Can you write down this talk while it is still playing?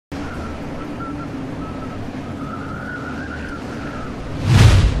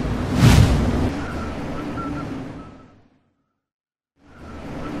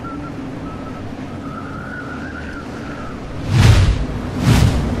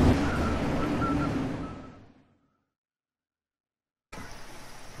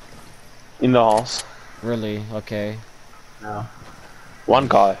In the house. Really? Okay. Yeah. One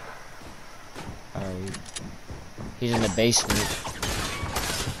guy. Alright. He's in the basement.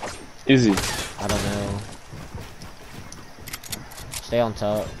 Is he? I don't know. Stay on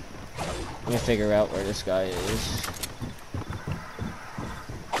top. Let me figure out where this guy is.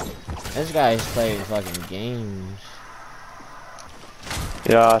 This guy is playing fucking games.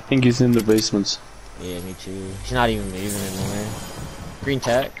 Yeah, I think he's in the basement. Yeah, me too. He's not even moving anymore. Green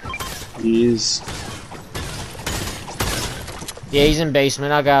tech. He is. Yeah, he's in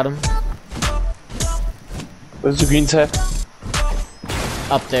basement. I got him. Where's the green tap?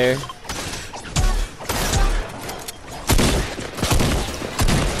 Up there.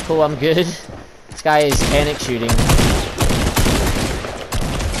 Cool, I'm good. This guy is panic shooting.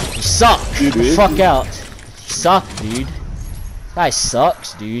 You suck! Dude, Fuck out. You suck, dude. This guy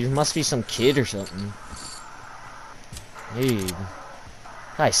sucks, dude. Must be some kid or something. Dude.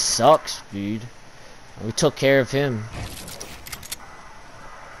 This guy sucks, dude. We took care of him.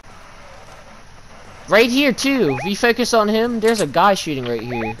 Right here, too. If you focus on him, there's a guy shooting right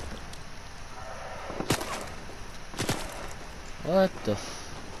here. What the f...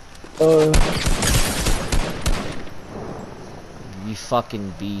 You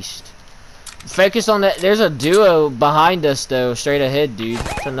fucking beast. Focus on that. There's a duo behind us, though. Straight ahead, dude.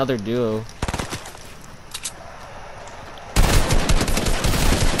 It's another duo.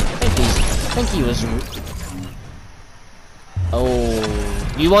 I think he was...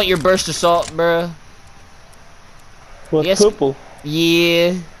 Oh. You want your burst assault, bruh? What, yes. purple?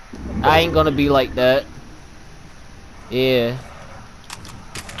 Yeah. I ain't gonna be like that. Yeah.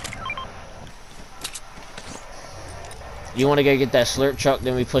 You wanna go get that slurp truck,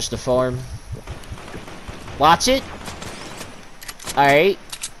 then we push the farm? Watch it. Alright.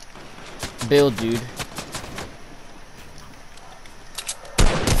 Build, dude.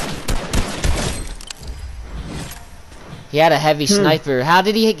 He had a heavy sniper. How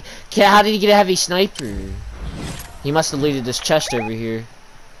did he get a heavy sniper? He must have looted this chest over here.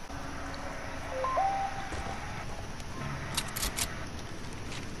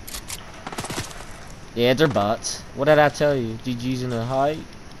 Yeah, they're bots. What did I tell you? GG's in the height.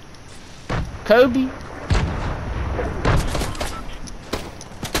 Kobe.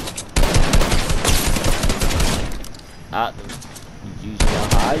 GG's in the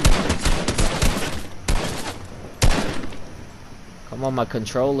height. Come on, my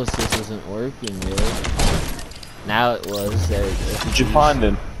control assist isn't working yet. Now it was. There it goes. Did you find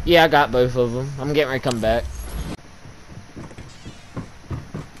him? Yeah, I got both of them. I'm getting ready to come back.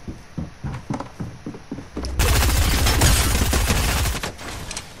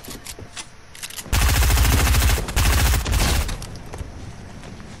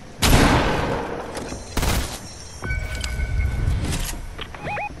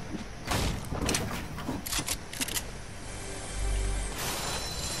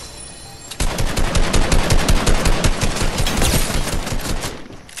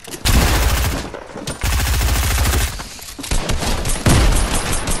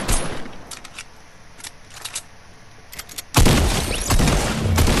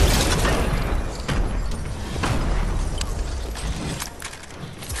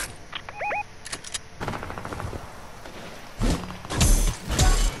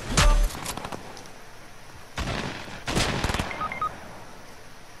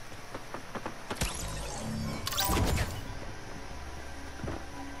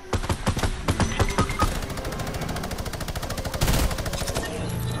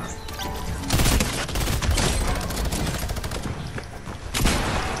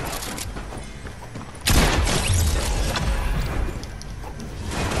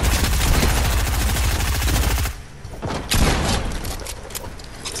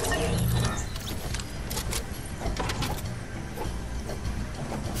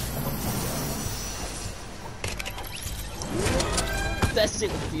 That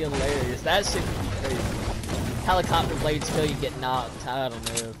shit would be hilarious. That shit would be crazy. Helicopter blades kill you get knocked. I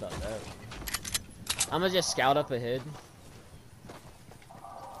don't know about that. I'm gonna just scout up ahead.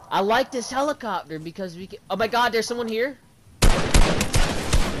 I like this helicopter because we can. Oh my god, there's someone here.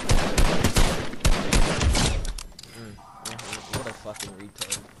 What a fucking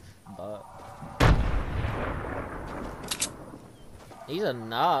retard. Bot. He's a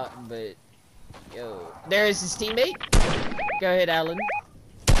knock, but yo, there is his teammate. Go ahead, Alan.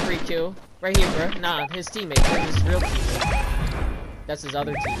 Free kill. Right here, bro. Nah, his teammate. His real teammate. That's his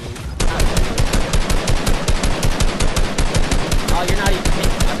other teammate. Oh, you're not even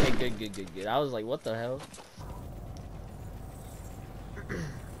hitting. Okay, good. I was like, what the hell?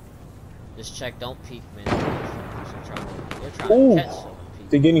 Just check, don't peek, man. They're trying to catch someone.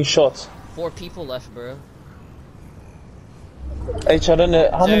 They're getting shot. 4 people left, bro. H, I don't know.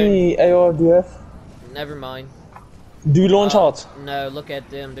 How Zone. many AR do you have? Never mind. Do you launch out? No, look at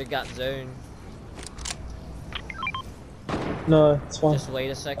them. They got zone. No, it's fine. Just wait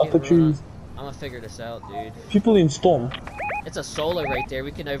a second. I thought you... I'm gonna figure this out, dude. People in Storm. It's a solo right there.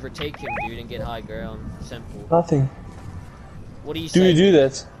 We can overtake him, dude, and get high ground. Simple. Nothing. What do you Do say? you do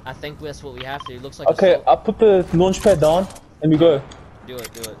that? I think that's what we have to. It looks like Okay, I put the launch pad down and we go. Do it.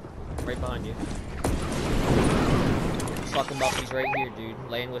 Right behind you. Fuck him up. He's right here, dude.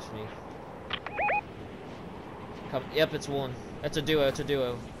 Laying with me. Come. Yep, it's one. It's a duo.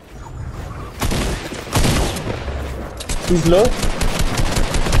 He's low.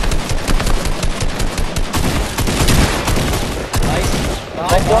 Nice.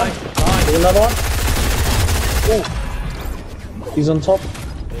 Behind. There's another one. Oh. He's on top.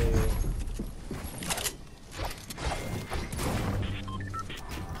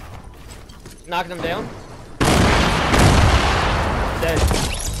 Knocking him down. Dead.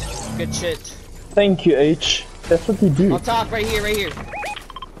 Good shit. Thank you, H. That's what we do. On top, right here. He's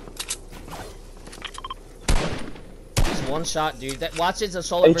one shot, dude. That watch it's a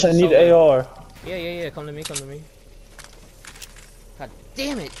solo H, I versus need solo. AR. Yeah. Come to me. God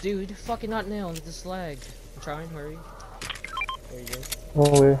damn it, dude. Fucking not now. This lag. I'm trying. Hurry. There you go.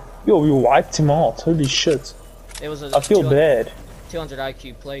 Oh, yeah. Yo, we wiped him out. Holy shit. It was a I feel bad. 200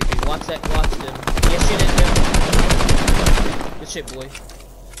 IQ play, dude. Watch them. Yeah, shit it, dude. Good shit, boy.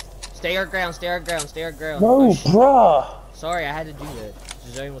 Stay our ground. No, Oh, shit. bruh. Sorry, I had to do that.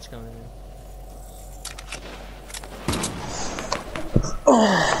 The zone was coming in.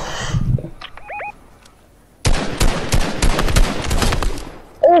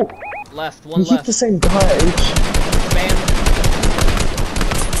 Oh! Left, one You hit left. the same guy, H. Bam.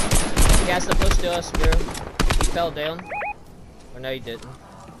 He has to push to us, bro. He fell down. Or no, he didn't.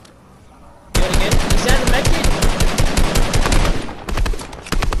 Do it again. He's at the medkit.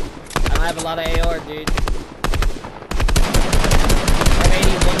 I don't have a lot of AR, dude. I have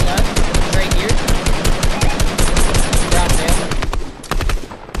 81 left. He's right here. Drop down.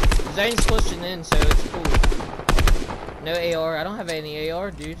 Zane's pushing in, so it's cool. No AR. I don't have any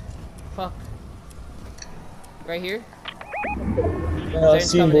AR, dude. Fuck. Right here. Yeah, I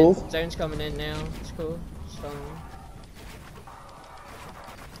see him both. Zone's coming in now. It's cool. It's fine.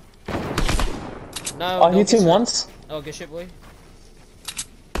 No. I hit him once. Oh, good shit, boy.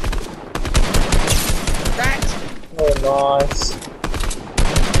 Cracked. Oh, nice.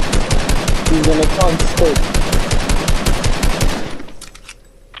 He's gonna come straight.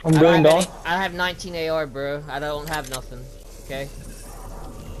 I'm going down. I have 19 AR, bro. I don't have nothing. Okay.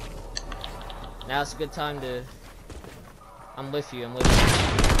 Now it's a good time to. I'm with you. I'm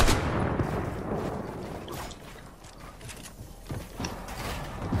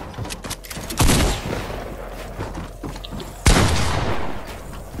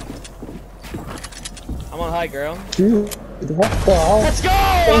on high ground. Dude, what the hell? Let's go!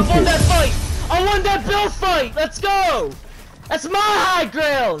 I won that fight! I won that build fight! Let's go! That's my high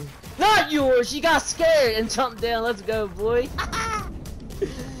ground! Not yours! You got scared and jumped down. Let's go, boy.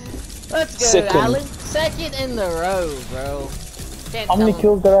 Let's go, Second. Alan. Second in the row, bro. How many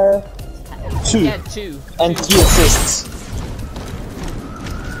kills did I have? 2. Yeah, 2. And 3 assists.